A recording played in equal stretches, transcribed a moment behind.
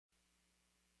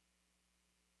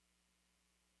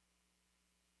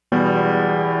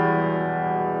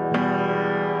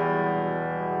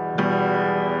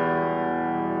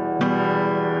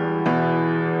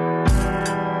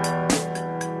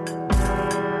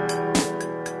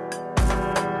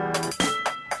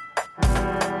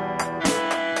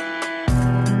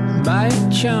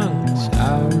chunks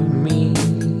out of me.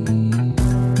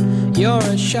 You're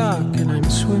a shark and I'm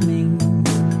swimming.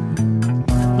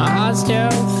 My heart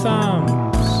still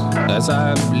thumps as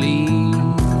I bleed.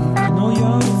 And all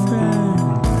your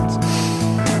friends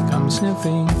come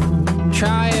sniffing.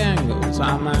 Triangles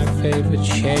are my favorite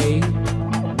shape.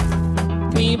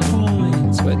 3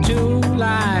 points where 2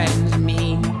 lines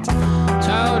meet.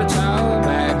 Toe to toe,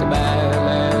 back to back,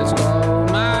 let's go.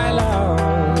 My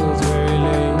love is very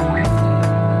late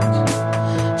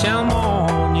till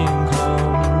morning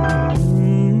comes.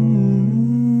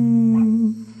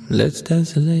 Let's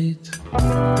tessellate.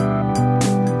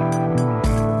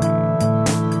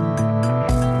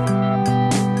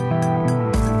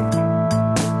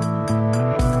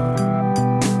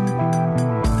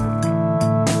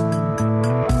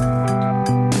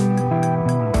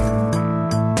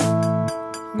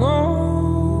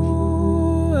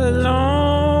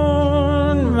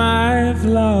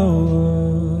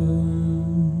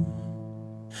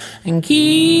 And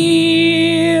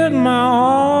keep my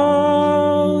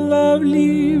all of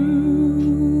you.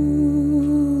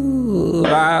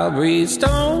 I'll breathe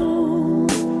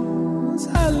stones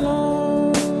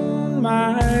alone,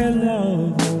 my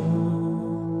love,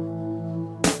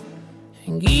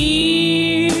 and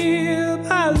keep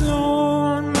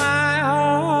alone my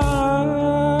heart.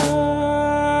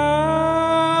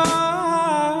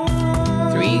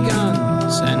 3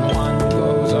 guns and 1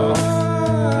 goes off.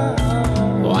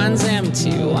 One's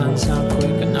empty, one's not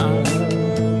quick enough.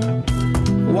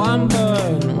 1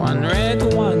 burn, 1 red,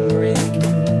 1 green.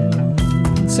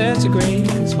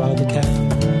 Centigrades while the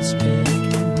camera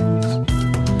spins.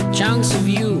 Chunks of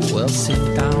you will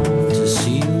sink down to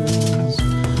seals.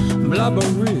 Blubber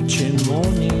rich in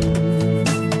morning.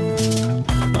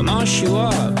 I'll mash you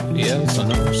up, yes, I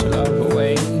know so love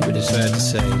away. But it's fair to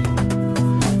say,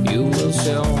 you will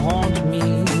still haunt me.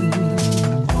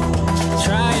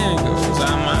 Triangles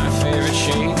are my favorite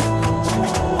shape.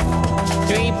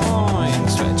 3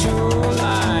 points where 2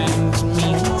 lines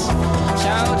meet.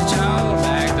 Toe to toe,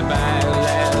 back to back,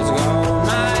 let's go.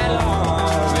 My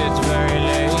love, it's very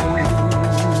late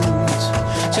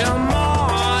till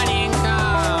morning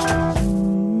comes.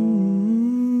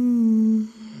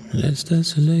 Let's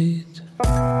tessellate.